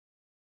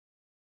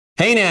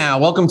Hey now,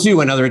 welcome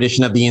to another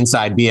edition of the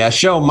Inside BS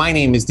Show. My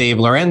name is Dave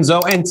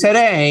Lorenzo, and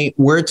today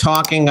we're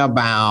talking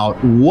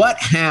about what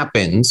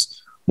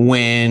happens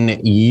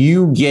when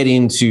you get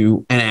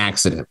into an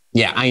accident.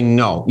 Yeah, I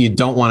know you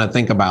don't want to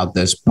think about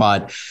this,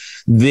 but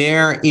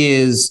there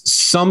is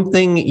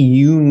something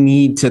you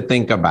need to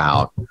think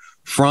about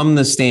from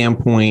the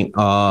standpoint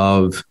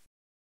of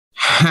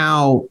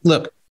how,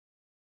 look,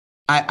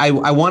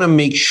 I want to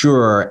make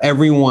sure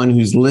everyone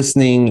who's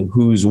listening,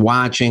 who's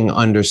watching,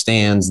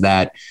 understands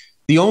that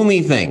the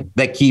only thing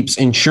that keeps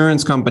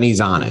insurance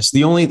companies honest,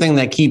 the only thing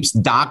that keeps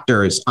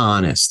doctors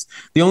honest,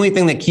 the only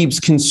thing that keeps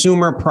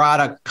consumer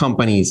product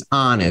companies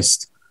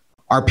honest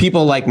are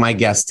people like my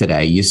guest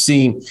today. You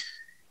see,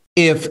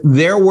 if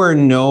there were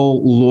no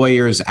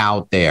lawyers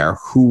out there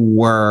who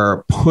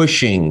were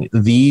pushing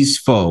these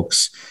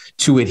folks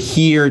to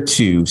adhere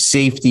to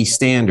safety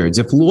standards,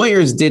 if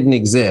lawyers didn't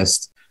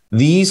exist,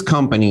 these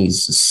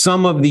companies,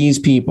 some of these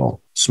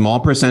people, small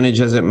percentage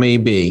as it may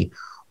be,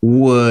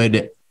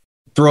 would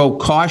throw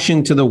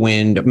caution to the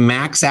wind,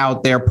 max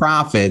out their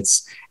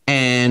profits,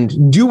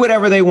 and do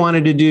whatever they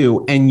wanted to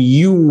do, and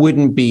you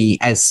wouldn't be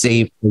as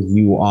safe as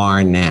you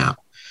are now.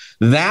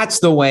 That's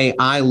the way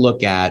I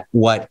look at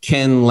what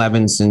Ken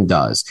Levinson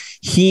does.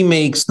 He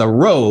makes the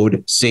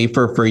road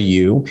safer for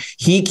you.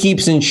 He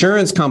keeps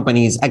insurance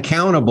companies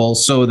accountable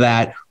so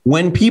that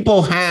when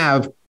people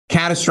have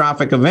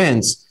catastrophic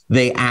events,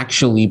 they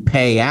actually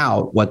pay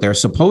out what they're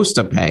supposed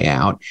to pay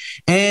out.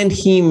 And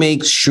he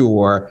makes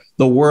sure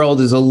the world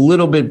is a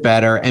little bit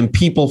better and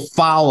people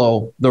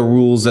follow the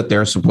rules that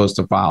they're supposed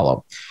to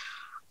follow.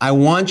 I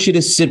want you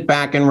to sit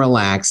back and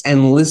relax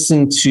and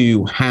listen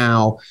to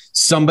how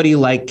somebody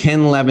like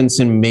Ken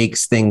Levinson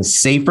makes things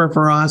safer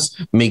for us,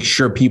 make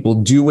sure people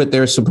do what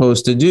they're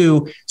supposed to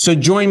do. So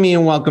join me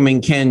in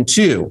welcoming Ken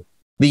to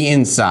the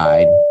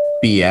Inside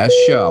BS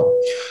Show.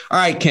 All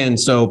right, Ken.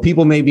 So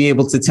people may be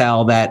able to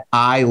tell that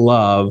I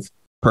love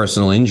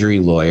personal injury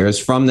lawyers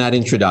from that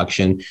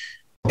introduction.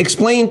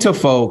 Explain to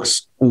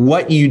folks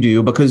what you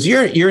do, because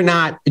you're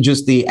not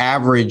just the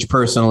average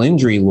personal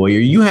injury lawyer.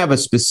 You have a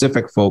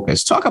specific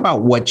focus. Talk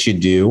about what you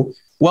do.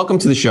 Welcome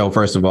to the show,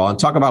 first of all, and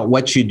talk about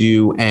what you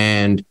do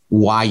and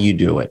why you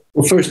do it.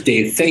 Well, first,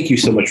 Dave, thank you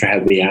so much for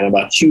having me on. I'm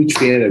a huge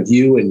fan of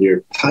you and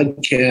your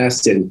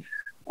podcast, and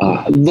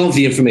love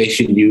the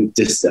information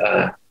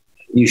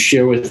you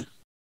share with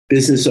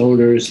business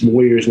owners,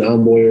 lawyers,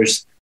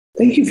 non-lawyers.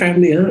 Thank you for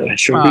having me on. I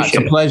sure appreciate it.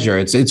 It's a pleasure.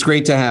 It's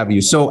great to have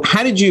you. So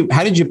how did you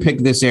pick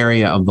this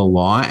area of the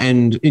law,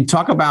 and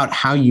talk about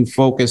how you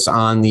focus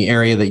on the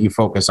area that you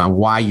focus on,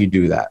 why you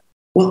do that?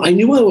 Well, I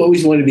knew I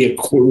always wanted to be a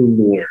courtroom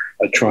lawyer,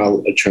 a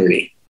trial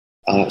attorney.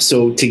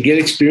 So to get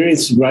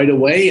experience right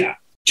away,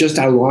 just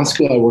out of law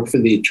school, I worked for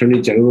the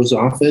Attorney General's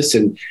office,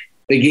 and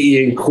they get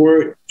you in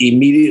court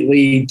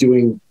immediately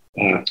doing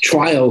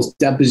trials,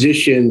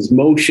 depositions,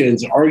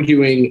 motions,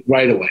 arguing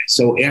right away.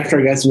 So after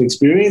I got some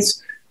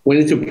experience, went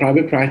into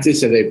private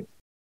practice at a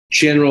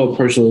general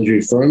personal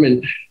injury firm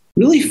and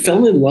really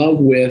fell in love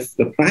with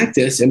the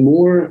practice and,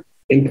 more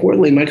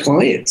importantly, my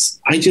clients.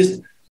 I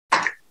just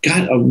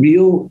got a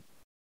real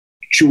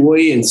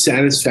joy and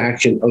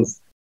satisfaction of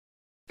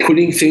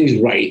putting things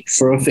right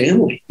for a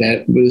family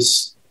that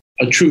was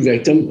a true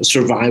victim, a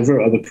survivor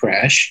of a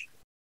crash.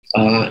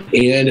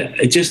 And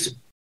I just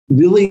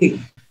really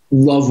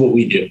love what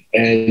we do,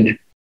 and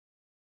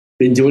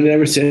been doing it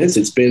ever since.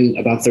 It's been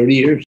about 30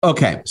 years.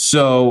 Okay.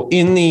 So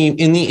in the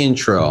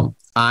intro,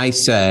 I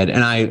said,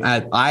 and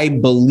I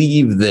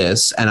believe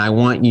this, and I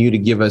want you to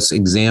give us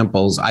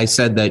examples. I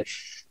said that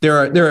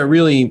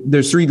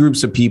there's three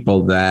groups of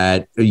people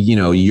that,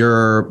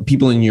 your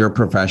people in your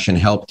profession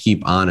help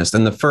keep honest.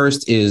 And the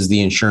first is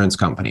the insurance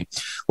company.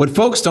 What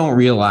folks don't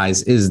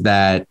realize is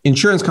that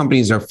insurance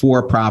companies are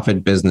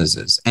for-profit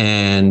businesses,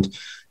 and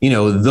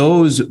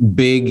those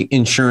big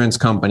insurance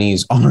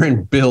companies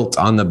aren't built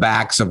on the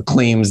backs of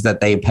claims that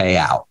they pay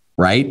out,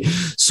 right?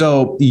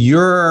 So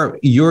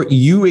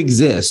you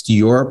exist,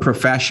 your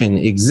profession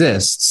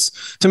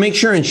exists to make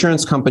sure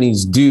insurance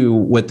companies do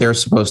what they're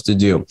supposed to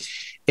do.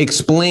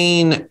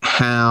 Explain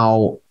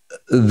how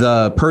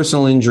the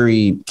personal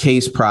injury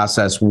case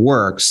process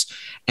works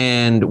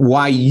and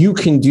why you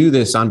can do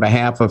this on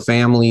behalf of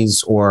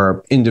families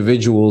or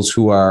individuals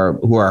who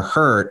are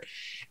hurt,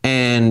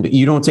 and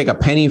you don't take a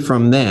penny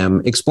from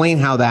them. Explain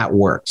how that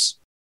works.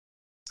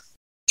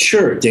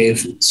 Sure,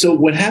 Dave. So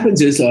what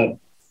happens is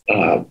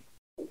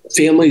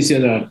families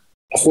in a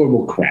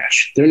horrible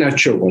crash, they're not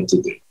sure what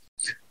to do.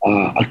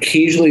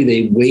 Occasionally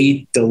they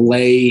wait,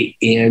 delay,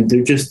 and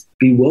they're just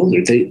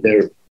bewildered.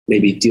 They're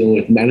maybe dealing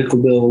with medical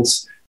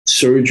bills,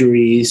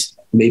 surgeries,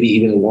 maybe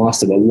even the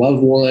loss of a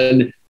loved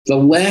one. The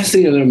last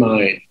thing on their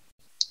mind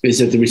is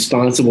that the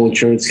responsible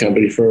insurance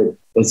company for,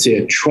 let's say,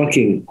 a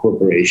trucking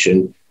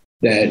corporation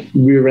that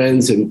rear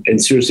ends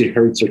and seriously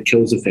hurts or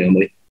kills a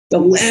family, the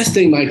last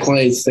thing my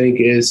clients think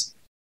is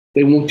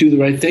they won't do the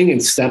right thing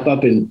and step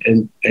up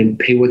and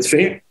pay what's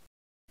fair,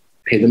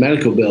 pay the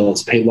medical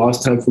bills, pay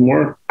lost time from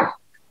work.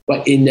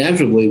 But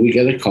inevitably, we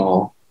get a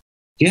call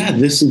yeah,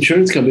 this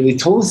insurance company, they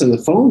told us on the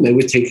phone they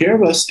would take care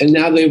of us, and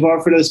now they've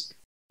offered us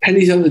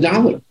pennies on the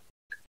dollar.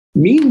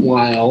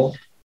 Meanwhile,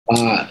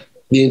 the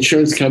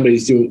insurance company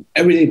is doing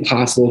everything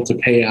possible to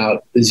pay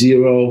out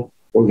zero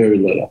or very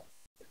little.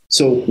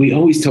 So we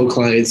always tell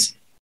clients,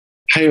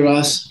 hire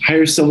us,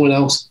 hire someone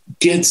else,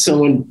 get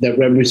someone that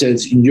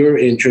represents your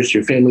interest,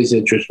 your family's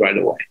interest right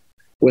away.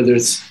 Whether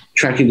it's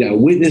tracking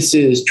down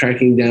witnesses,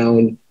 tracking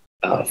down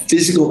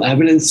physical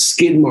evidence,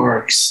 skid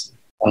marks,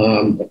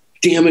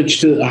 damage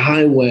to the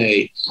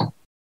highway.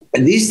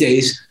 And these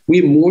days,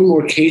 we have more and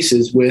more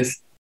cases with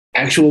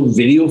actual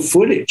video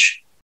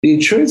footage. The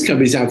insurance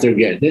company's out there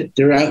getting it.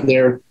 They're out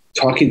there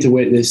talking to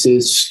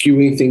witnesses,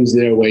 skewing things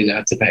their way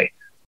not to pay.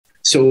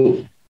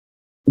 So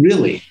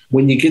really,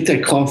 when you get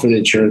that call from an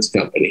insurance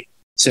company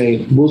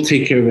saying, we'll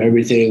take care of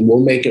everything,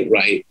 we'll make it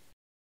right,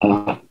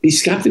 be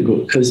skeptical,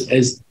 because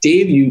as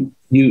Dave,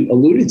 you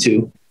alluded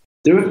to,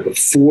 there are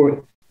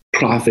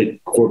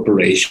for-profit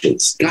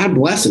corporations. God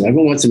bless them.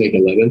 Everyone wants to make a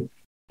living,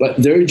 but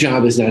their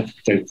job is not to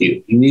protect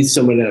you. You need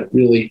someone to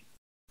really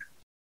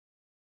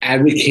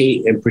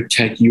advocate and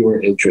protect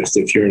your interest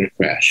if you're in a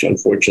crash.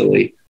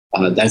 Unfortunately,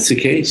 that's the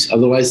case.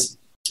 Otherwise,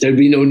 there'd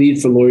be no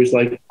need for lawyers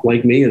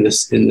like me in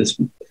this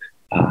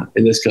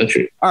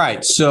country. All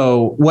right.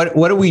 So what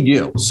do we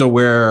do? So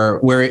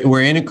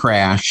we're in a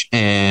crash,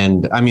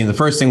 and I mean, the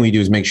first thing we do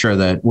is make sure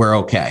that we're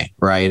okay,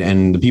 right?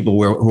 And the people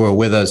who are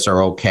with us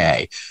are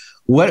okay.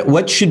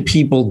 What should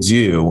people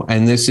do?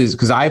 And this is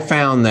because I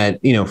found that,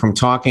 from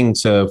talking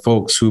to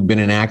folks who've been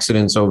in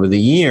accidents over the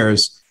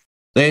years,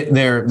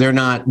 they're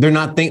not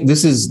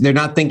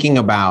thinking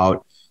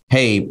about,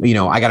 hey,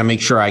 I got to make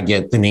sure I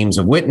get the names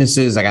of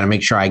witnesses. I got to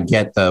make sure I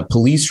get the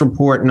police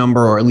report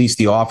number, or at least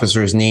the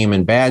officer's name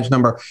and badge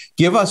number.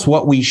 Give us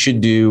what we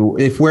should do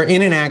if we're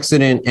in an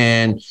accident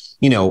and,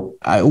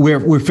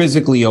 we're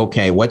physically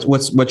okay.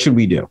 What should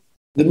we do?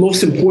 The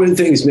most important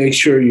thing is make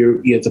sure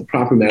you get the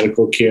proper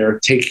medical care,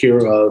 take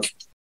care of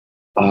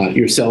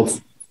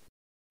yourself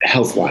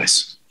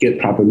health-wise, get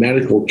proper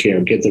medical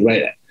care, get the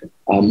right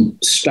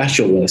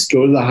specialist,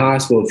 go to the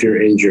hospital if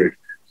you're injured.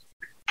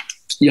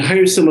 You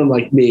hire someone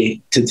like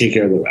me to take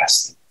care of the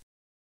rest.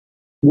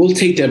 We'll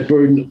take that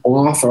burden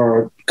off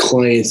our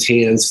clients'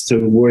 hands to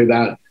worry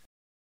about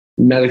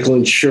medical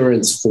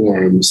insurance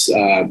forms,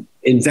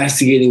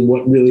 investigating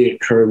what really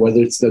occurred,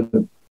 whether it's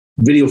the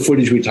video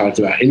footage we talked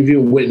about,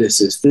 interviewing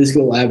witnesses,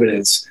 physical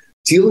evidence,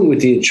 dealing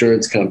with the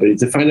insurance company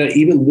to find out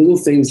even little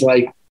things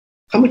like,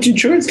 how much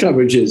insurance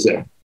coverage is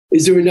there?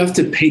 Is there enough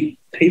to pay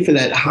for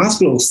that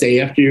hospital stay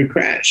after your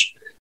crash?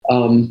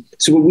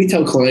 So what we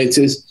tell clients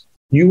is,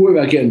 you worry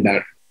about getting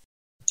better.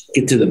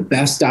 Get to the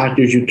best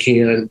doctors you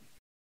can.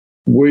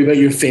 Worry about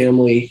your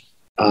family.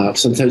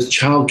 Sometimes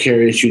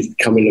childcare issues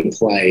come into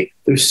play.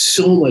 There's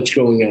so much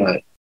going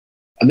on.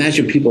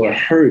 Imagine people are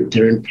hurt.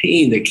 They're in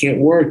pain. They can't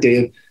work. They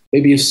have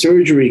maybe a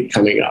surgery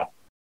coming up.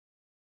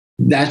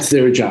 That's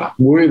their job.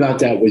 Worry about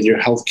that with your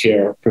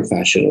healthcare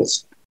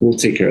professionals. We'll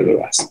take care of the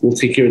rest. We'll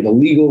take care of the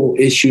legal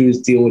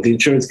issues, dealing with the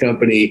insurance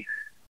company,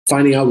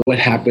 finding out what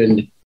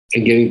happened,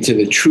 and getting to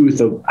the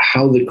truth of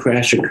how the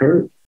crash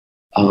occurred.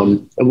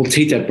 And we'll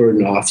take that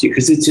burden off you,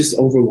 because it's just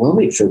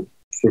overwhelming for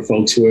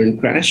folks who are in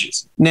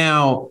crashes.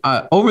 Now,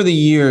 over the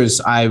years,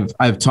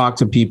 I've talked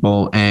to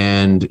people,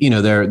 and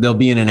they'll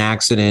be in an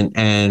accident,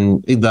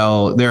 and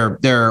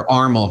their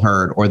arm will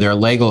hurt or their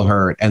leg will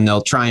hurt, and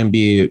they'll try and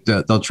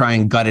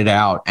gut it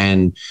out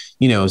and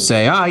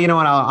say, oh, you know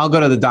what, I'll go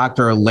to the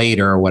doctor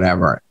later or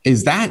whatever.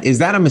 Is that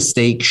a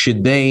mistake?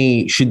 Should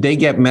they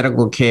get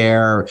medical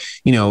care?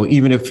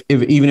 Even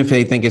if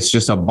they think it's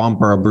just a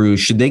bump or a bruise,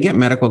 should they get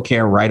medical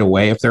care right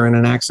away if they're in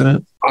an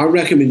accident? Our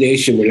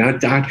recommendation, we're not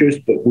doctors,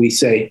 but we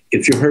say,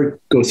 if you're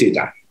hurt, go see a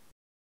doctor.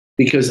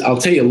 Because I'll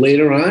tell you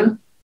later on,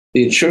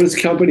 the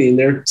insurance company and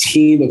their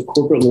team of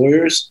corporate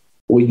lawyers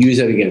will use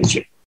that against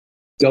you.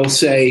 They'll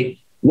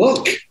say,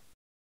 look,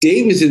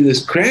 Dave was in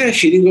this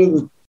crash. He didn't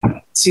go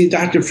see a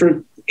doctor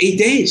for 8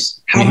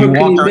 days.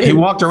 He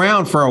walked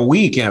around for a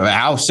week.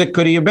 How sick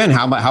could he have been?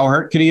 How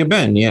hurt could he have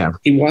been? Yeah.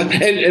 He walked.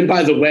 And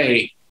by the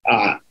way,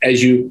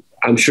 as you,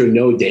 I'm sure,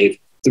 know, Dave,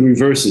 the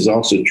reverse is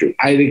also true.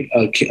 I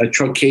had a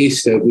truck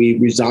case that we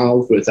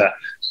resolved with a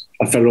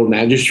federal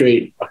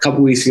magistrate a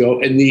couple weeks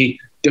ago, and the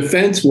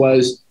defense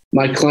was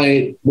my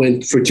client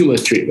went for too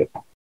much treatment.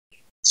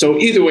 So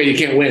either way, you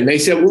can't win. They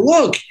said, well,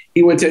 look,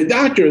 he went to the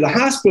doctor, the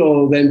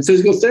hospital, then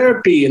physical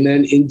therapy, and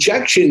then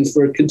injections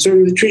for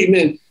conservative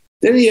treatment.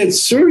 Then he had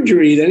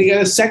surgery. Then he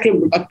got a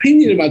second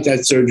opinion about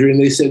that surgery.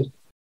 And they said,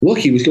 look,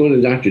 he was going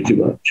to the doctor too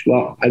much.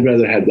 Well, I'd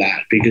rather have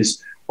that,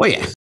 because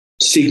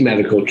seek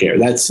medical care.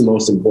 That's the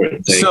most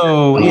important thing.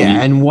 So,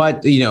 and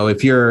what,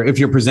 if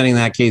you're presenting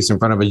that case in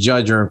front of a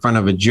judge or in front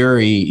of a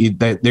jury,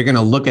 they're going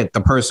to look at the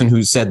person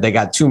who said they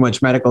got too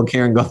much medical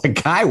care and go, the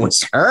guy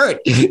was hurt.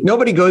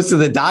 Nobody goes to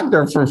the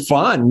doctor for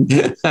fun.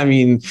 I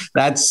mean,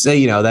 that's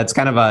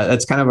kind of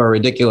a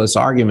ridiculous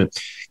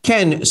argument.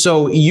 Ken,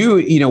 so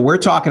we're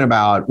talking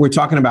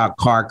about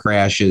car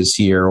crashes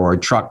here, or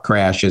truck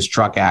crashes,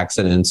 truck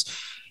accidents.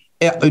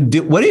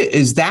 What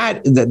is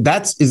that?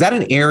 Is that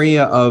an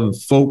area of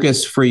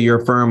focus for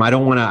your firm? I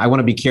want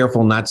to be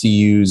careful not to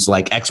use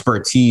like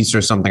expertise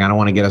or something. I don't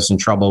want to get us in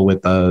trouble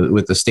with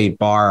the state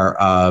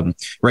bar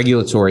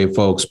regulatory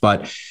folks.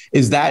 But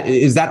is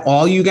that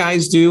all you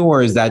guys do,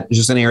 or is that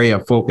just an area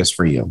of focus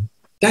for you?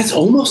 That's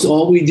almost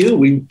all we do.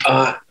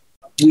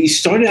 We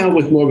started out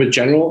with more of a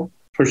general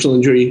personal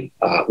injury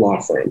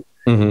law firm,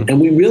 and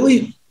we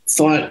really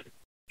thought,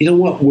 you know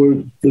what,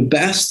 we're the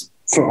best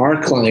for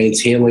our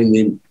clients handling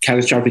the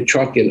catastrophic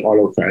truck and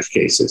auto crash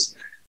cases.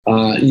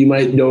 You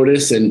might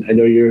notice, and I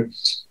know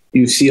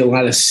you see a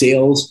lot of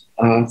sales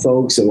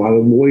folks, a lot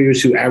of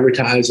lawyers who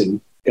advertise, and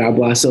God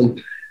bless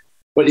them.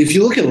 But if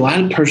you look at a lot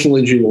of personal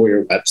injury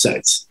lawyer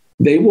websites,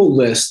 they will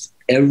list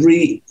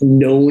every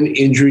known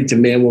injury to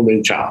man, woman,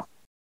 and child.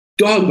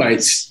 Dog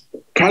bites,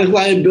 product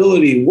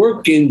liability,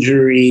 work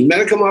injury,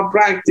 medical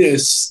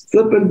malpractice,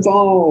 slip and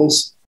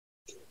falls.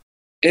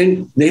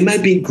 And they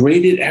might be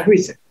great at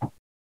everything.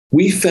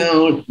 We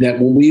found that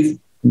when we've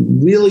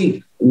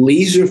really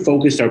laser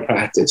focused our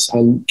practice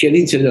on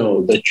getting to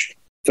know the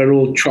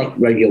federal truck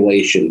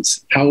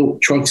regulations, how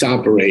trucks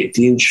operate,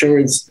 the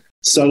insurance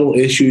subtle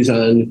issues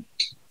on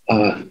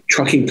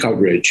trucking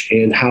coverage,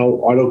 and how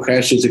auto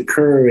crashes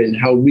occur, and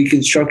how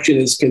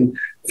reconstructionists can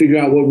figure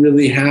out what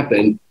really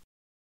happened,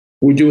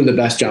 we're doing the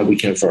best job we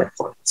can for our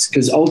clients.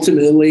 Because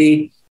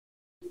ultimately,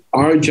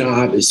 our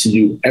job is to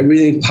do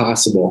everything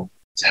possible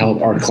to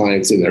help our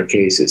clients in their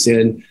cases.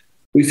 And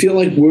we feel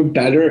like we're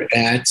better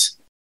at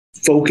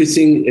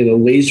focusing in a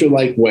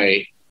laser-like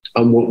way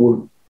on what we're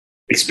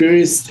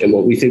experienced and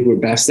what we think we're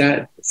best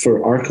at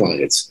for our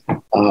clients.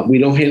 We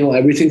don't handle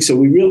everything. So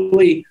we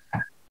really,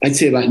 I'd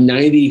say about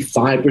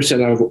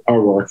 95% of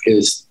our work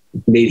is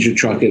major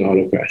truck and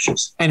auto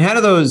crashes. And how do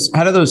those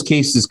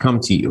cases come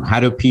to you? How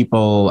do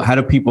people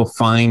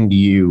find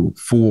you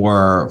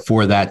for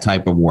that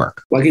type of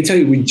work? Well, I can tell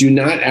you, we do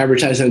not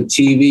advertise on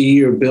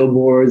TV or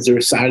billboards or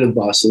side of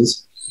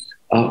buses.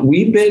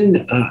 We've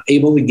been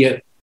able to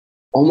get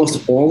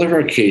almost all of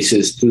our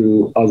cases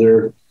through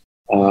other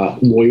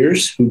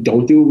lawyers who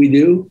don't do what we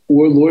do,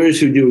 or lawyers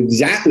who do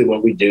exactly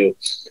what we do,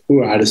 who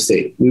are out of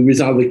state. We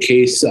resolved a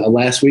case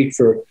last week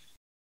for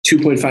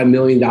 $2.5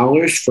 million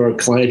for a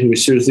client who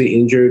was seriously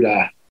injured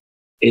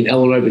in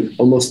Illinois, but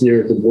almost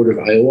near the border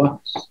of Iowa.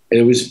 And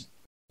it was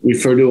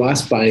referred to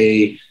us by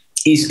a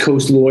East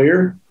Coast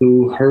lawyer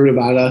who heard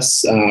about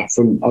us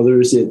from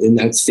others in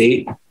that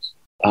state.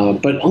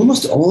 But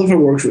almost all of our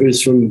work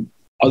is from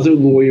other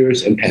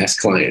lawyers and past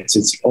clients.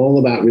 It's all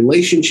about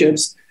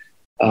relationships,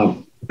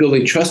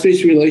 building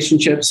trust-based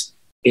relationships,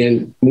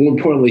 and more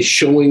importantly,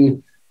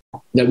 showing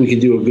that we can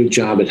do a good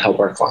job and help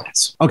our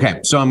clients. Okay,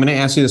 so I'm going to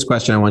ask you this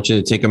question. I want you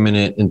to take a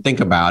minute and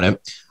think about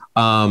it.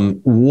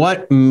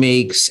 What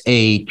makes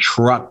a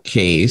truck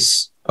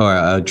case or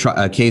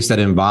a case that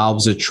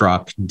involves a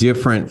truck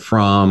different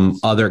from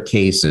other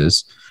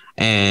cases?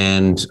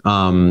 And,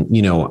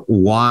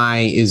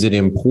 why is it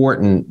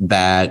important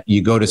that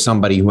you go to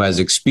somebody who has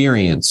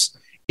experience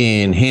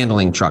in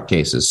handling truck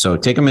cases? So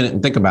take a minute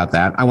and think about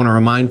that. I want to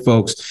remind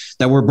folks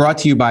that we're brought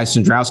to you by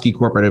Sandrowski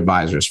Corporate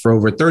Advisors. For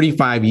over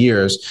 35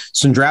 years,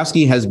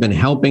 Sandrowski has been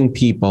helping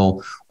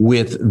people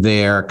with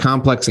their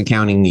complex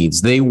accounting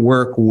needs. They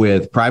work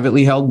with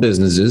privately held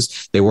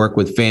businesses. They work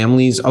with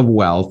families of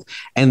wealth,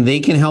 and they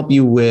can help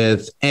you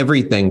with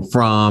everything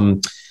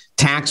from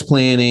tax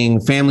planning,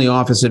 family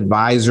office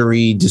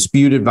advisory,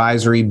 dispute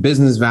advisory,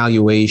 business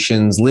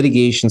valuations,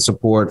 litigation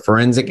support,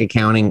 forensic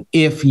accounting.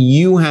 If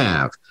you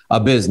have a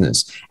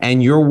business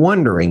and you're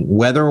wondering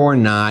whether or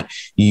not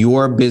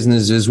your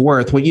business is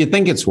worth what you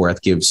think it's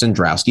worth, give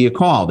Sandrowski a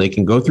call. They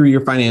can go through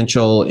your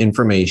financial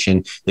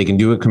information. They can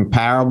do a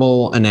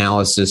comparable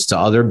analysis to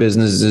other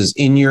businesses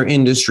in your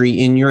industry,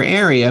 in your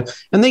area,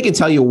 and they can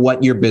tell you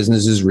what your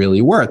business is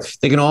really worth.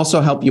 They can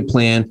also help you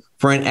plan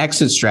for an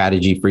exit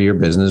strategy for your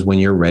business when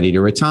you're ready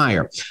to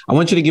retire. I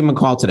want you to give them a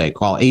call today.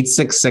 Call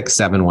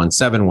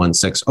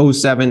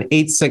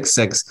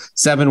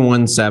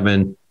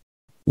 866-717-1607,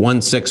 866-717-1607,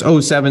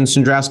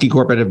 Sandrowski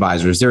Corporate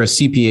Advisors. They're a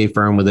CPA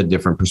firm with a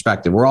different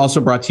perspective. We're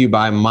also brought to you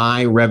by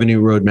My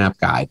Revenue Roadmap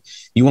Guide.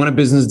 You want a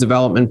business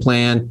development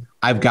plan?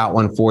 I've got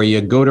one for you.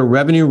 Go to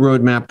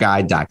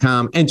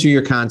revenueroadmapguide.com, enter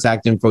your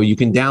contact info. You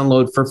can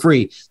download for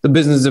free the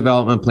business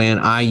development plan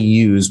I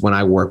use when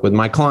I work with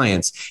my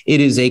clients.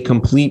 It is a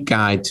complete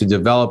guide to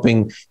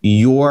developing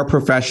your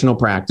professional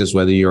practice,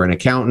 whether you're an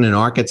accountant, an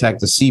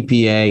architect, a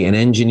CPA, an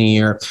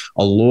engineer,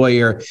 a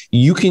lawyer.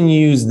 You can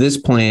use this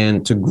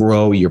plan to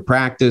grow your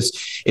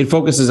practice. It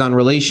focuses on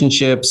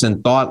relationships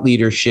and thought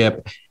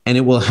leadership, and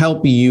it will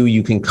help you.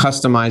 You can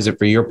customize it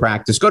for your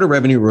practice. Go to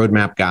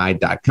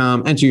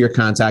revenueroadmapguide.com, enter your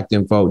contact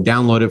info,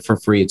 download it for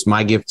free. It's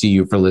my gift to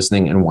you for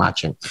listening and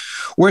watching.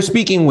 We're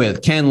speaking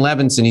with Ken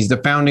Levinson. He's the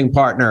founding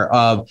partner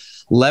of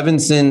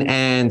Levinson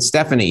and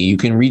Stephanie. You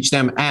can reach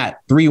them at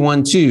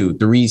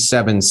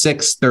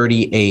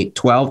 312-376-3812,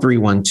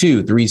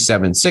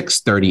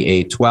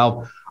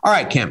 312-376-3812. All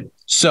right, Ken.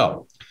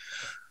 So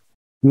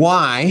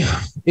Why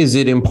is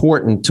it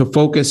important to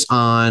focus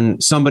on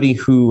somebody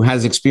who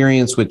has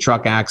experience with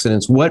truck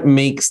accidents? What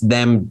makes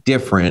them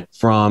different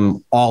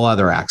from all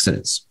other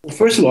accidents? Well,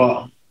 first of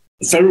all,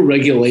 federal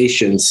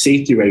regulations,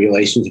 safety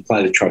regulations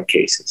apply to truck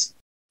cases.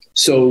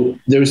 So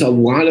there's a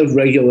lot of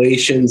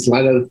regulations, a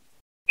lot of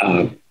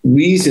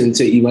reasons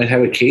that you might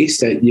have a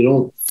case that you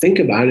don't think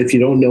about if you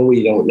don't know what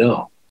you don't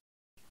know.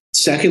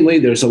 Secondly,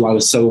 there's a lot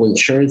of subtle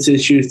insurance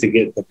issues to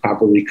get the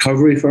proper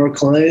recovery for our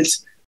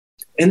clients.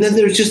 And then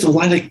there's just a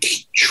lot of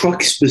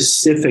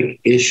truck-specific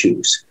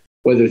issues,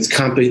 whether it's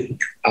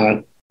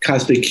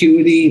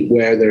conspicuity,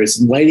 where there's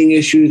lighting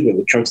issues, where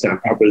the truck's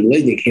not properly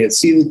lit and you can't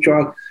see the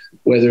truck,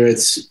 whether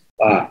it's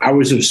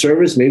hours of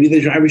service, maybe the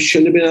driver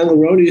shouldn't have been on the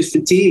road, he was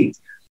fatigued.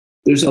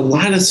 There's a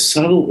lot of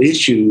subtle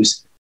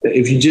issues that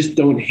if you just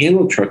don't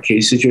handle truck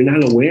cases, you're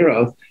not aware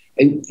of,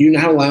 and you're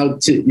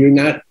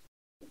not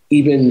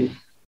even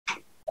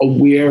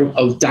aware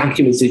of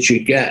documents that you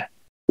get,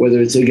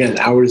 whether it's, again,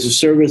 hours of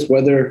service,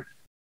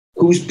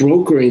 who's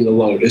brokering the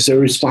load. Is there a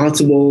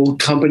responsible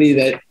company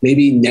that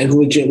maybe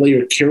negligently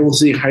or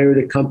carelessly hired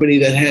a company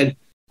that had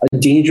a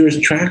dangerous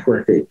track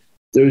record?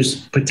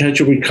 There's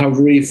potential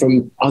recovery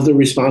from other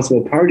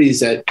responsible parties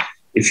that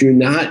if you're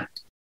not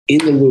in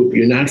the loop,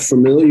 you're not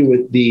familiar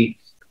with the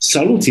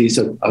subtleties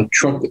of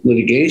truck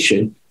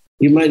litigation,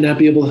 you might not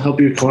be able to help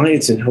your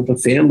clients and help a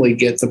family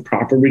get the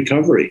proper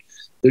recovery.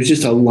 There's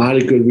just a lot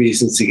of good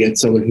reasons to get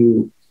someone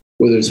who,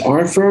 whether it's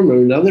our firm or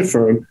another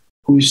firm,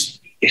 who's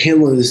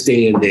handling this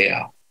day in, day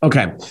out.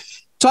 Okay.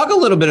 Talk a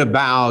little bit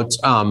about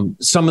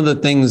some of the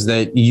things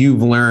that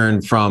you've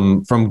learned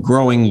from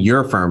growing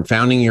your firm,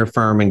 founding your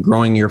firm and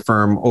growing your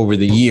firm over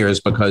the years,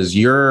 because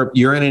you're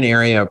in an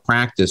area of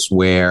practice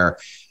where,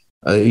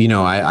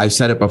 I've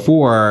said it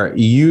before,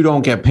 you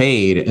don't get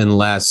paid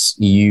unless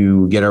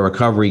you get a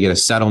recovery, get a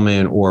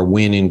settlement, or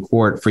win in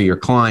court for your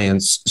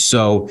clients.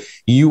 So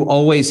you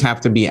always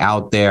have to be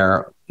out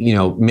there,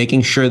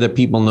 making sure that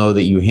people know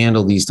that you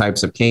handle these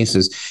types of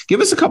cases. Give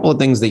us a couple of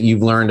things that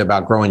you've learned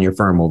about growing your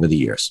firm over the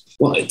years.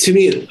 Well, to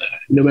me,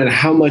 no matter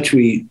how much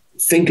we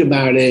think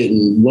about it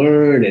and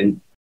learn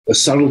and the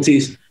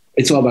subtleties,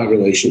 it's all about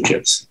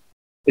relationships.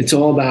 It's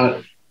all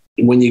about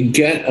when you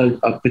get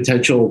a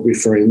potential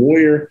referring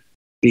lawyer,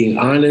 being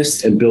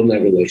honest and building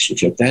that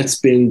relationship. That's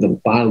been the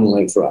bottom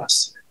line for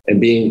us.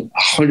 And being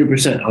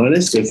 100%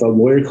 honest. If a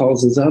lawyer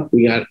calls us up,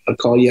 we got a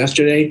call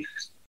yesterday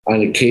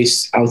on a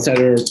case outside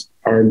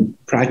our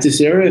practice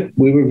area,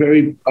 we were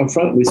very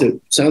upfront. We said,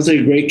 sounds like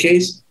a great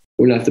case.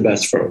 We're not the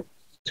best firm.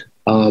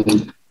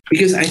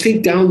 Because I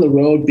think down the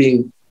road,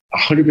 being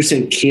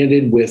 100%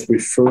 candid with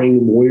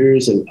referring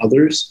lawyers and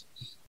others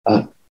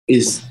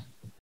is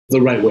the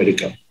right way to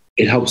go.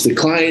 It helps the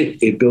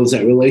client. It builds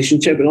that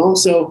relationship. And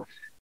also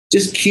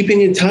just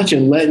keeping in touch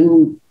and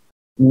letting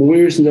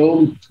lawyers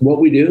know what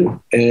we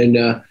do.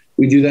 And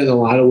we do that in a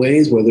lot of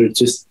ways, whether it's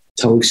just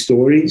telling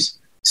stories,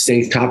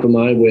 staying top of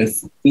mind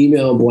with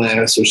email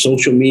blasts or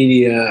social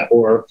media,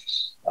 or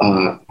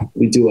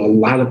we do a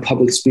lot of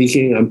public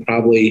speaking. I'm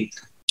probably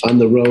on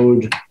the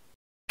road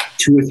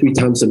 2 or 3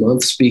 times a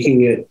month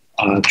speaking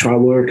at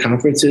trial lawyer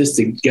conferences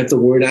to get the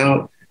word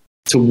out.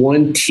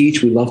 To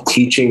teach. We love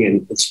teaching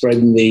and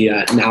spreading the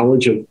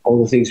knowledge of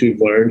all the things we've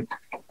learned,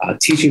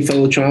 teaching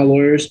fellow trial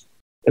lawyers,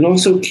 and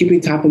also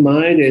keeping top of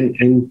mind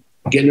and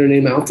getting our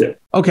name out there.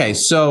 Okay,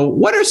 so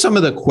what are some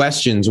of the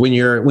questions when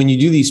you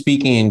do these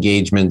speaking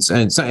engagements?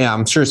 And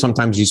I'm sure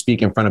sometimes you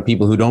speak in front of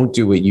people who don't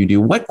do what you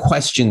do. What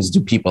questions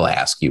do people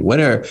ask you? What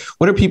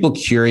are people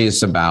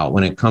curious about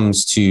when it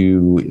comes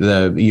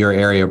to your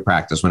area of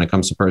practice, when it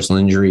comes to personal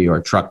injury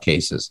or truck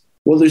cases?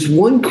 Well, there's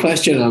one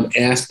question I'm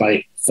asked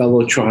by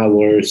fellow trial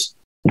lawyers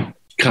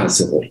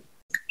constantly.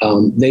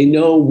 They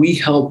know we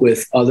help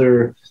with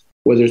other,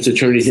 whether it's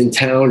attorneys in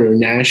town or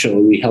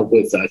national, we help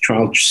with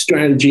trial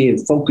strategy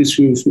and focus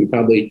groups. We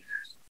probably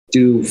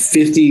do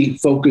 50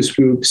 focus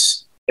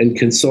groups and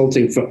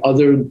consulting for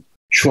other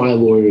trial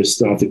lawyers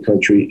throughout the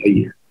country a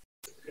year.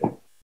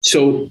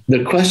 So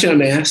the question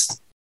I'm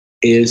asked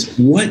is,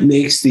 what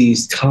makes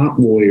these top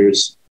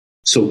lawyers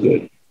so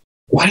good?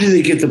 Why do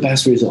they get the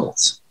best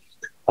results?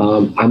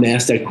 I'm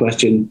asked that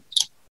question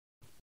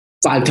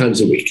 5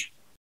 times a week.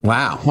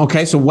 Wow.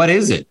 Okay. So what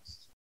is it?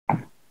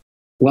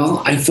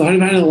 Well, I've thought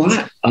about it a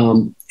lot.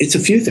 It's a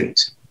few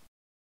things.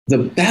 The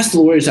best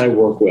lawyers I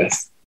work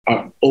with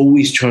are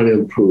always trying to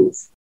improve.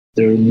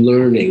 They're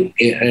learning.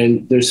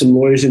 And there's some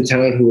lawyers in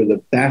town who are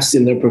the best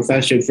in their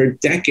profession for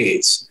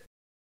decades.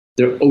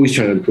 They're always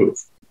trying to improve.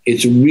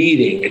 It's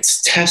reading,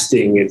 it's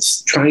testing,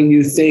 it's trying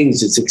new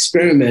things, it's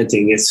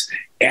experimenting, it's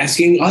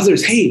asking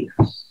others, hey,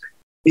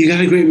 you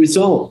got a great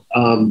result.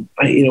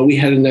 We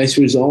had a nice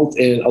result,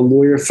 and a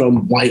lawyer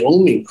from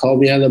Wyoming called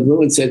me out of the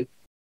blue and said,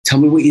 tell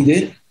me what you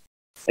did.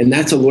 And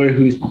that's a lawyer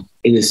who's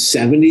in his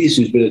 70s,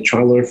 who's been a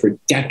trial lawyer for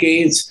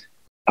decades.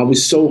 I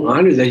was so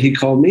honored that he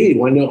called me. He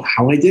wanted to know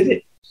how I did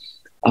it.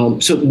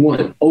 So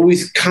one,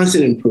 always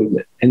constant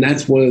improvement. And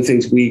that's one of the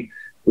things we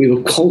have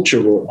a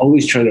culture where we're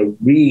always trying to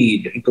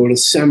read and go to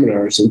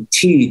seminars and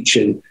teach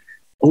and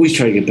always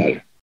try to get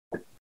better.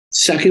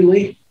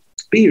 Secondly,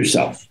 be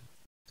yourself.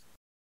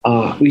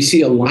 We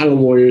see a lot of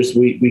lawyers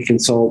we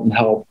consult and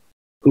help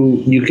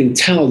who you can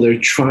tell they're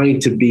trying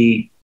to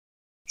be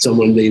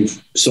someone they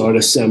saw at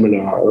a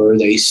seminar or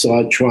they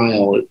saw a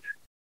trial.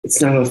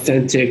 It's not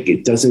authentic.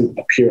 It doesn't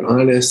appear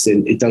honest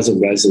and it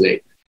doesn't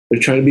resonate. They're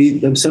trying to be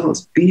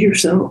themselves. Be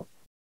yourself.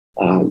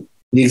 The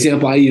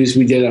example I use,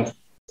 we did a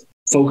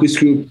focus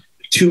group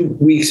 2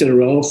 weeks in a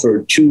row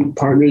for two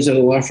partners at a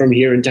law firm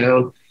here in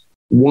town.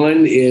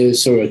 One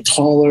is sort of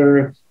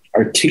taller,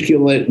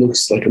 articulate,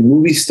 looks like a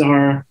movie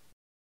star.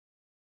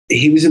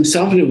 He was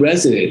himself and it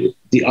resonated.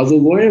 The other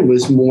lawyer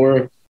was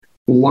more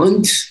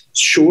blunt,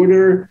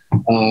 shorter,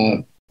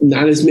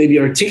 not as maybe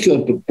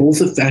articulate, but both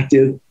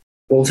effective.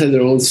 Both had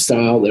their own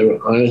style. They were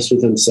honest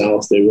with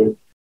themselves. They were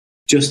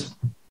just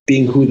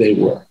being who they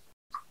were.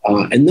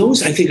 And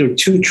those, I think, are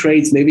two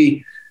traits.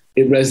 Maybe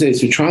it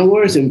resonates with trial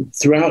lawyers and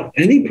throughout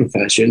any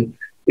profession.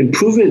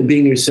 Improvement in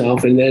being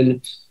yourself, and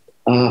then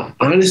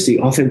honesty,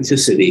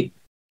 authenticity.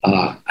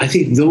 I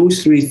think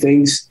those three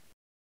things,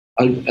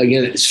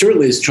 again,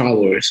 certainly as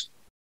trial lawyers,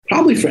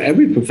 probably for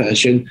every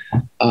profession,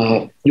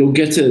 you'll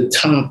get to the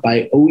top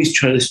by always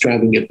trying to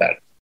strive and get better.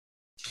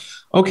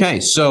 Okay,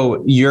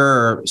 so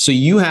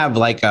you have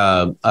like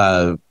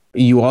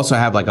you also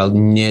have like a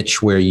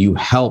niche where you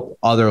help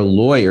other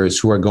lawyers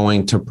who are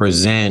going to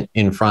present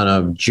in front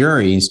of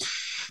juries.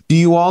 Do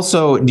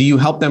you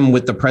help them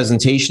with the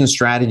presentation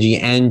strategy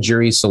and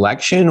jury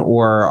selection,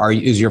 or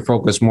is your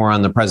focus more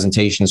on the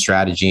presentation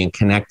strategy and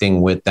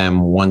connecting with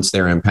them once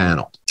they're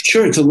impaneled?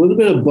 Sure, it's a little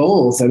bit of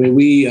both. I mean,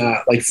 we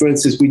like, for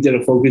instance, we did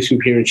a focus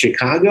group here in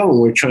Chicago, and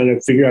we're trying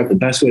to figure out the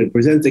best way to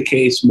present the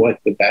case, what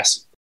the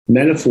best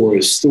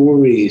metaphors,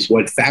 stories,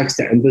 what facts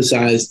to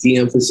emphasize,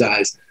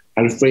 de-emphasize,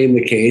 how to frame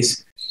the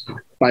case.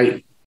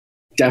 By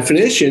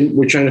definition,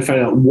 we're trying to find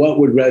out what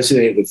would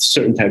resonate with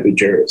certain type of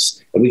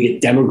jurors. And we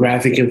get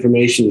demographic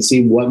information to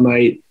see what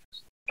might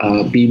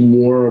be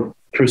more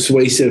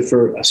persuasive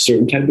for a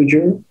certain type of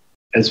juror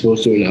as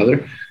opposed to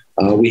another.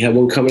 We have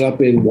one coming up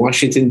in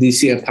Washington,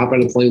 D.C. I've popped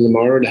on a plane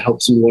tomorrow to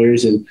help some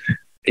lawyers in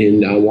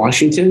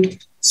Washington.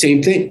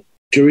 Same thing,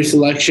 jury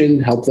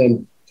selection, help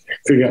them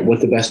figure out what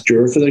the best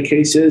juror for their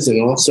case is,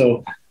 and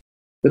also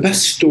the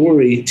best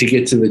story to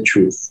get to the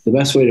truth, the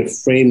best way to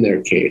frame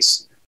their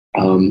case.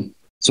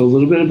 So a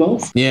little bit of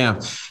both. Yeah.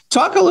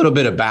 Talk a little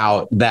bit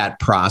about that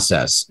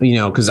process,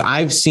 because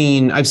I've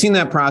seen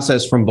that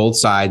process from both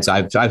sides.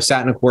 I've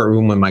sat in a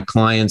courtroom when my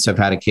clients have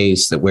had a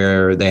case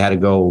where they had to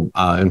go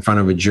in front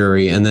of a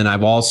jury. And then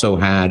I've also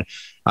had,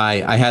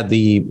 I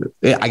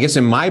guess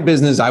in my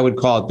business, I would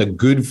call it the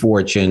good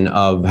fortune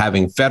of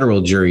having federal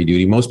jury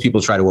duty. Most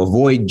people try to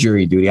avoid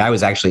jury duty. I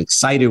was actually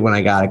excited when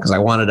I got it because I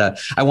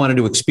wanted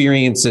to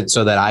experience it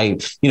so that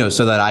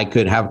I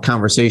could have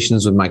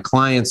conversations with my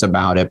clients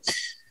about it.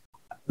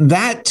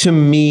 That to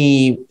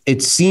me,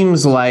 it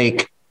seems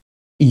like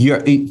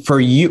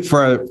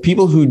for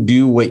people who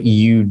do what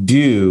you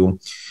do,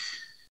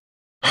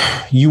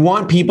 you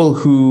want people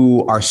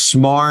who are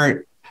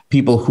smart,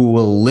 people who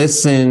will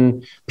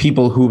listen,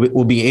 people who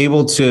will be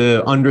able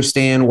to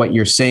understand what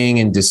you're saying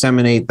and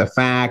disseminate the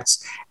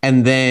facts.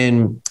 And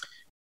then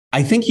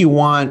I think you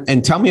want,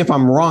 and tell me if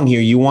I'm wrong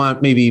here, you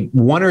want maybe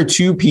one or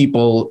two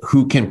people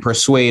who can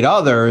persuade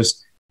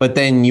others, but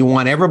then you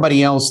want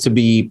everybody else to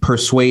be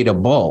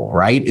persuadable,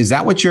 right? Is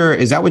that what you're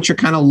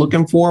kind of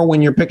looking for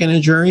when you're picking a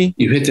jury?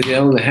 You hit the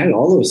nail on the head,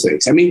 all those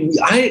things. I mean,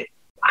 I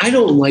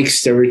don't like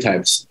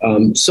stereotypes.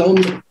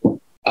 Some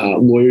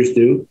lawyers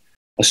do.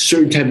 A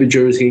certain type of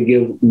juror is going to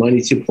give money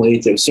to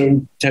plaintiffs. A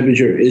certain type of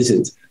juror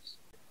isn't.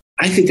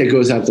 I think that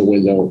goes out the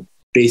window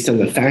based on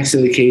the facts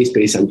of the case,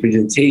 based on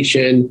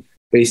presentation,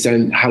 based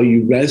on how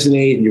you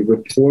resonate and your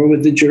rapport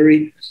with the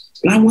jury.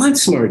 But I want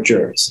smart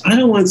jurors. I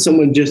don't want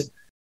someone just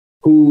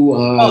who,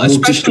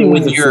 especially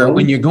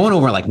when you're going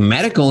over like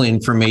medical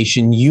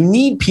information, you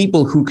need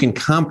people who can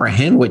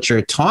comprehend what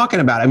you're talking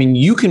about. I mean,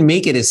 you can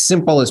make it as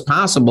simple as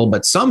possible,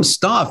 but some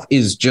stuff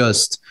is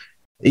just,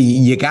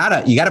 you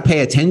gotta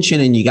pay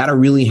attention and you gotta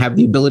really have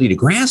the ability to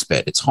grasp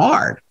it. It's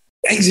hard.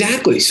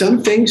 Exactly.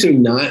 Some things are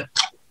not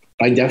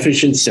by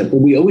definition simple.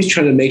 We always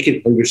try to make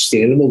it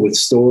understandable with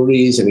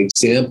stories and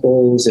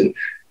examples and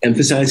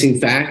emphasizing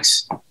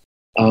facts.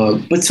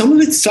 But some of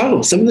it's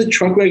subtle. Some of the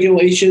truck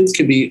regulations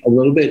can be a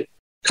little bit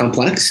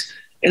complex.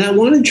 And I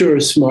want a juror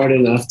smart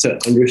enough to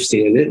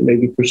understand it and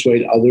maybe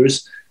persuade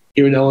others.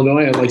 Here in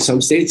Illinois, unlike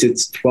some states,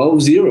 it's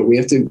 12-0. We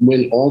have to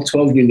win all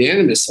 12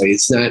 unanimously.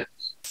 It's not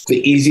the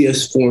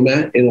easiest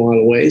format in a lot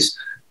of ways.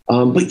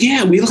 But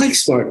yeah, we like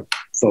smart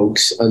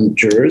folks on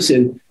jurors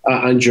and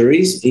on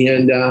juries.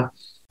 And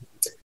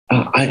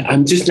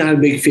I'm just not a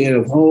big fan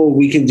of,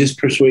 we can just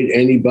persuade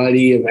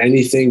anybody of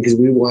anything because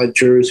we want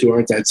jurors who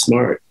aren't that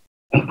smart.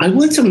 I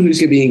want someone who's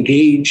going to be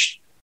engaged,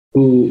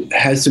 who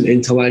has some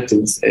intellect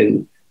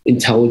and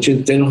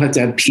intelligence. They don't have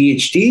to have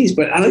PhDs,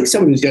 but I like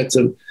someone who's got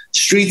some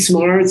street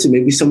smarts and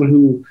maybe someone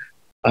who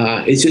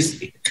is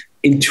just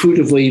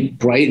intuitively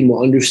bright and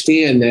will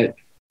understand that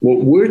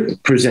what we're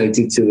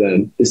presenting to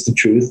them is the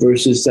truth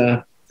versus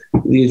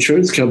the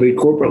insurance company,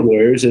 corporate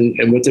lawyers,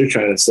 and what they're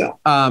trying to sell.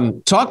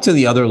 Talk to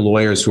the other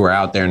lawyers who are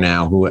out there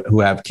now who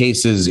have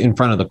cases in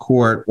front of the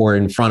court or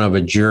in front of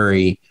a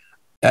jury,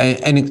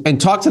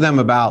 and talk to them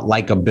about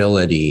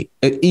likability.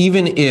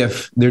 Even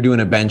if they're doing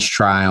a bench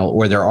trial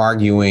or they're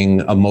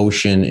arguing a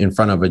motion in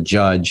front of a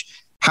judge,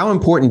 how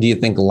important do you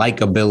think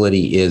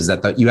likability is,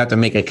 that you have to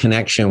make a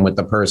connection with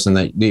the person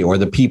or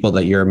the people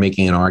that you're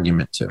making an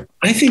argument to?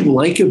 I think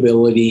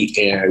likability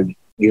and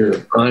your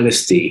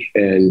honesty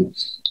and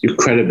your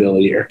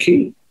credibility are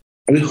key.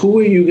 I mean,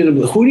 who do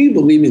you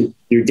believe in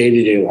your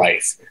day-to-day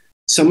life?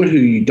 Someone who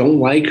you don't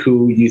like,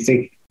 who you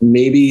think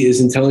maybe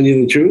isn't telling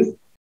you the truth?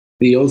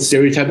 The old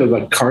stereotype of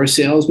a car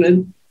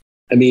salesman.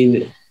 I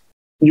mean,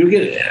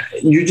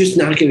 you're just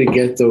not going to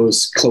get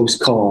those close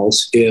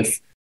calls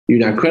if you're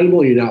not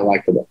credible, you're not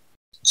likable.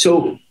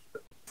 So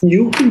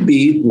you can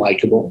be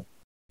likable,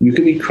 you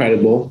can be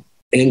credible,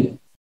 and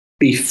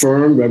be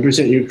firm,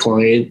 represent your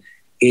client,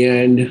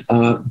 and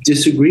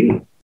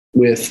disagree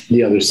with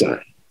the other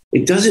side.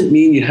 It doesn't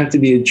mean you have to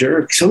be a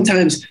jerk.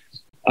 Sometimes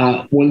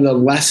one of the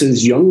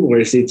lessons young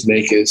lawyers need to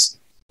make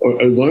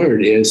or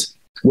learn is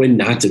when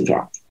not to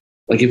talk.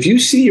 Like if you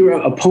see your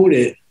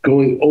opponent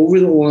going over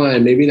the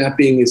line, maybe not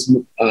being as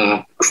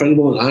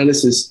credible and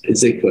honest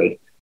as they could,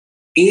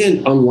 and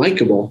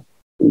unlikable,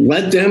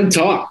 let them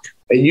talk.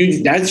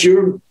 And that's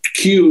your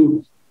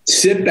cue.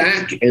 Sit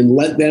back and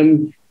let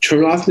them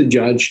turn off the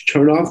judge,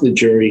 turn off the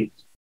jury.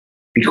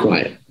 Be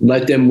quiet.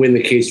 Let them win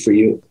the case for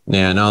you.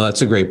 Yeah, no,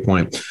 that's a great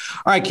point.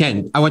 All right,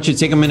 Ken, I want you to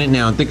take a minute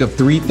now and think of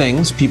 3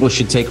 things people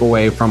should take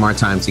away from our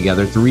time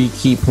together, 3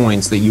 key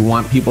points that you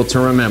want people to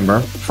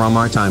remember from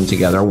our time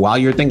together. While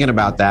you're thinking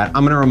about that,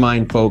 I'm going to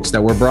remind folks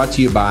that we're brought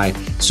to you by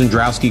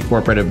Sandrowski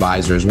Corporate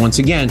Advisors. Once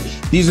again,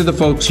 these are the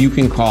folks you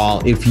can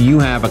call if you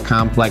have a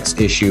complex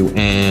issue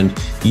and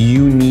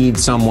you need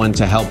someone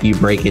to help you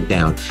break it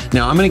down.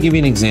 Now, I'm going to give you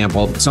an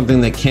example, something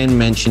that Ken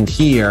mentioned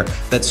here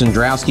that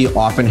Sandrowski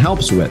often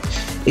helps with.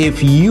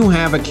 If you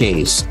have a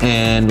case,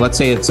 and let's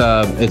say it's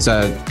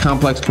a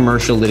complex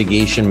commercial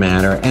litigation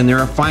matter and there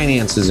are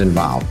finances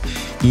involved,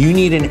 you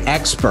need an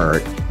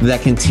expert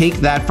that can take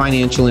that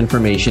financial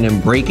information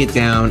and break it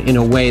down in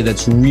a way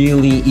that's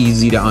really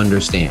easy to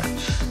understand.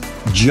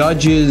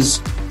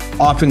 Judges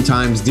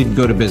oftentimes didn't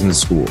go to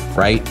business school,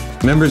 right?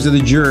 Members of the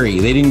jury,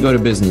 they didn't go to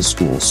business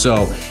school.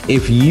 So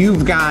if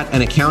you've got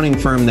an accounting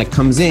firm that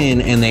comes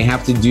in and they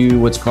have to do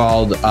what's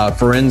called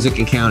forensic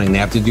accounting, they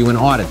have to do an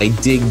audit, they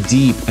dig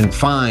deep and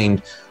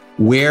find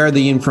where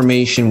the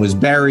information was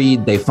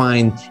buried. They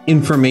find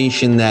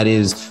information that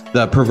is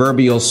the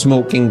proverbial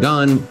smoking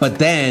gun, but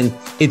then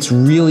it's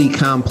really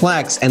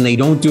complex and they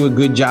don't do a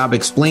good job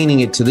explaining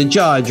it to the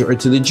judge or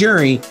to the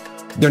jury.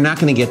 They're not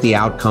going to get the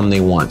outcome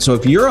they want. So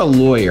if you're a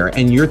lawyer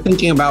and you're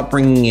thinking about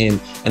bringing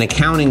in an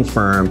accounting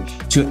firm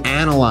to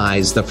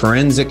analyze the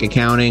forensic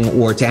accounting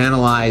or to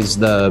analyze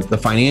the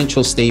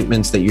financial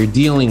statements that you're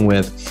dealing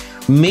with,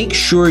 make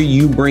sure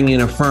you bring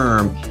in a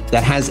firm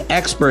that has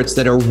experts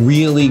that are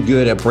really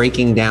good at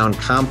breaking down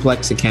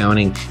complex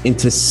accounting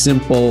into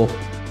simple,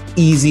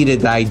 easy to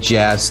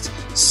digest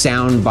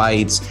sound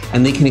bites,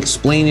 and they can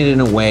explain it in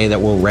a way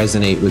that will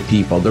resonate with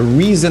people. The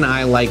reason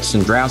I like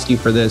Sandrowski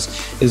for this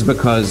is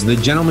because the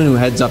gentleman who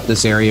heads up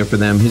this area for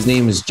them, his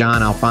name is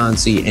John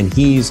Alfonsi, and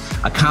he's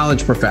a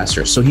college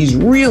professor. So he's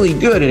really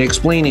good at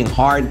explaining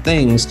hard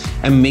things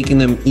and making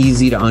them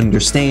easy to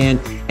understand.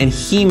 And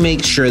he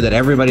makes sure that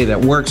everybody that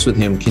works with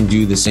him can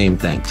do the same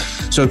thing.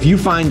 So if you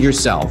find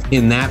yourself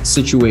in that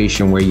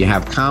situation where you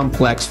have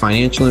complex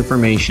financial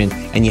information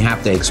and you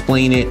have to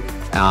explain it,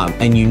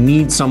 and you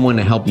need someone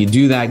to help you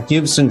do that,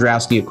 give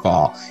Sandrowski a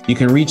call. You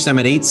can reach them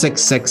at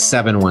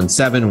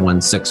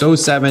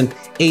 866-717-1607,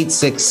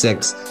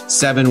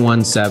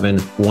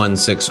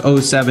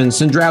 866-717-1607.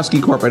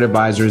 Sandrowski Corporate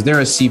Advisors, they're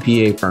a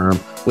CPA firm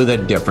with a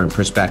different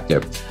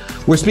perspective.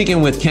 We're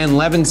speaking with Ken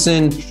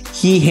Levinson.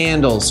 He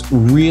handles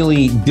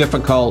really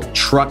difficult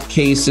truck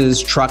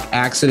cases, truck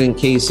accident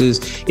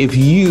cases. If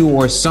you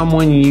or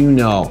someone you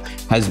know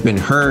has been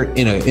hurt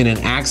in an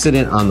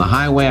accident on the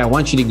highway, I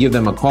want you to give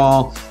them a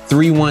call,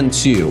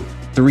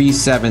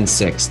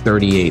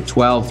 312-376-3812,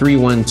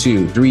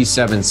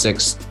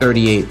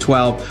 312-376-3812.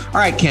 All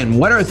right, Ken,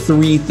 what are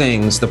 3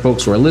 things the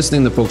folks who are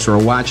listening, the folks who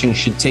are watching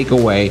should take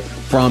away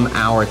from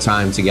our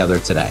time together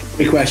today?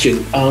 Good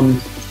question.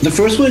 The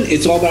first one,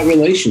 it's all about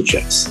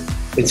relationships.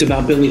 It's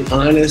about building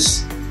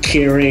honest,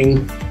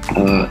 caring,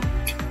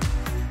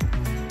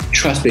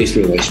 trust-based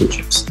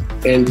relationships.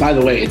 And by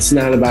the way, it's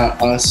not about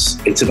us,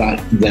 it's about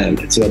them,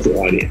 it's about the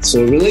audience.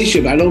 So a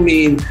relationship, I don't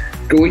mean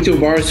going to a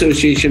bar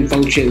association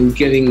function and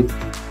getting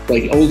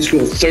like old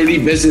school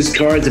 30 business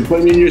cards and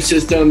putting them in your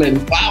system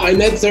and wow, I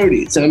met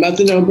 30. It's not about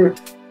the number.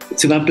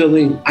 It's about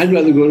building. I'd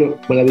rather go to,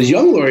 when I was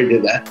young, Lori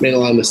did that, made a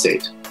lot of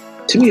mistakes.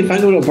 To me, if I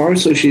go to a bar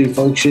association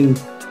function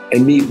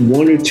and meet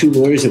 1 or 2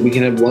 lawyers that we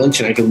can have lunch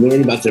and I can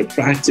learn about their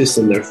practice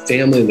and their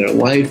family and their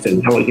life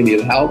and how I can be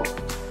of help,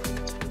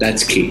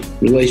 that's key.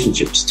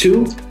 Relationships.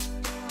 2,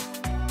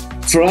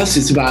 for us,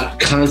 it's about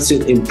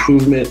constant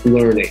improvement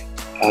learning.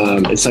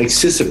 It's like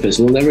Sisyphus.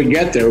 We'll never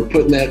get there. We're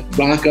putting that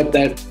rock up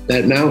that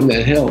that mountain,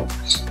 that hill.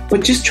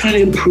 But just try to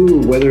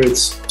improve, whether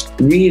it's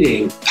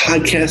reading,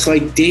 podcasts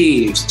like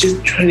Dave's,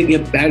 just trying to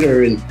get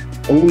better and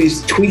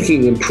always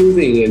tweaking,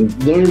 improving,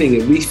 and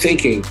learning and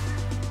rethinking.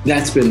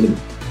 That's been the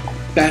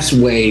best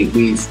way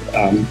we've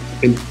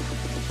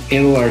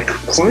handled our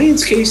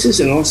clients' cases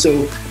and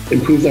also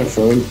improved our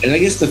firm. And I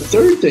guess the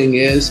third thing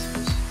is,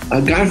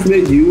 God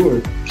forbid you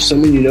or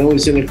someone you know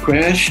is in a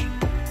crash.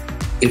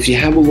 If you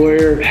have a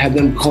lawyer, have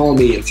them call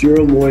me. If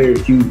you're a lawyer,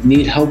 if you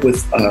need help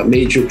with a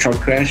major truck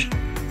crash,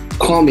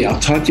 call me. I'll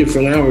talk to you for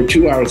an hour,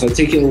 2 hours. I'll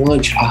take you to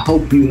lunch. I'll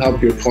help you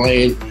help your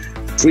client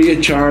free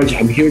of charge.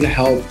 I'm here to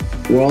help.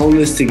 We're all in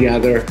this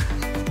together.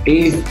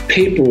 Any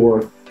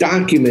paperwork,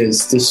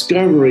 documents,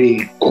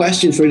 discovery,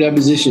 questions for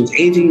depositions,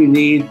 anything you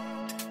need,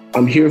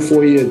 I'm here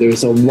for you.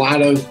 There's a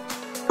lot of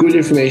good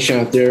information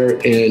out there,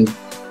 and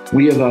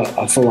we have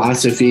a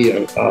philosophy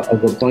of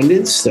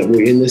abundance, that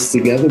we're in this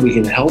together. We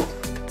can help.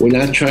 We're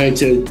not trying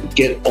to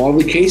get all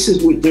the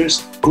cases.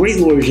 There's great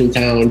lawyers in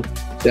town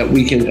that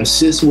we can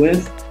assist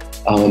with,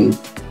 and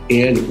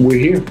we're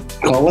here.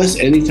 Call us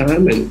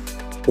anytime, and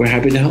we're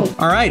happy to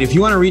help. All right. If you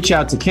want to reach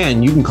out to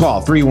Ken, you can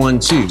call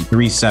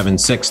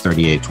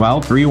 312-376-3812,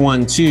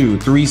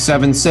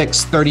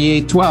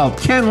 312-376-3812.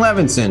 Ken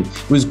Levinson,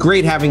 it was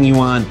great having you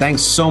on.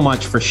 Thanks so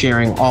much for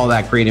sharing all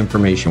that great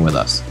information with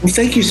us. Well,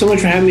 thank you so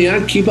much for having me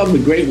on. Keep up the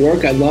great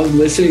work. I love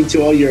listening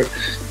to all your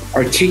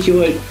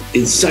articulate,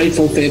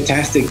 insightful,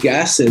 fantastic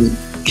guests, and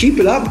keep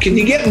it up. Can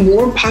you get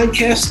more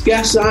podcast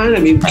guests on? I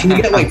mean, can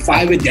you get like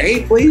 5 a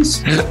day,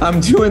 please? I'm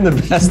doing the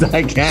best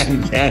I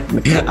can,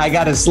 Ken. I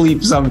got to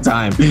sleep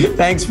sometime.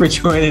 Thanks for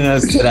joining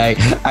us today.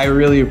 I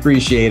really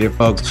appreciate it,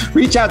 folks.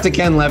 Reach out to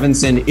Ken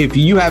Levinson. If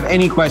you have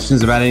any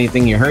questions about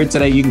anything you heard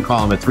today, you can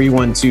call him at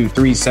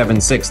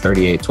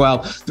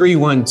 312-376-3812,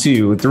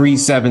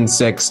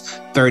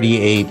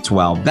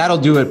 312-376-3812. That'll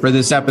do it for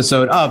this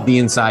episode of the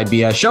Inside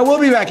BS Show. We'll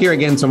be back here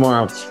again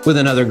tomorrow with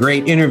another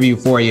great interview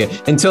for you.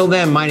 Until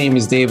then, my name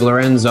is Dave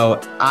Lorenzo.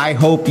 I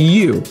hope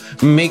you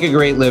make a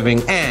great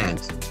living and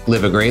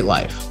live a great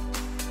life.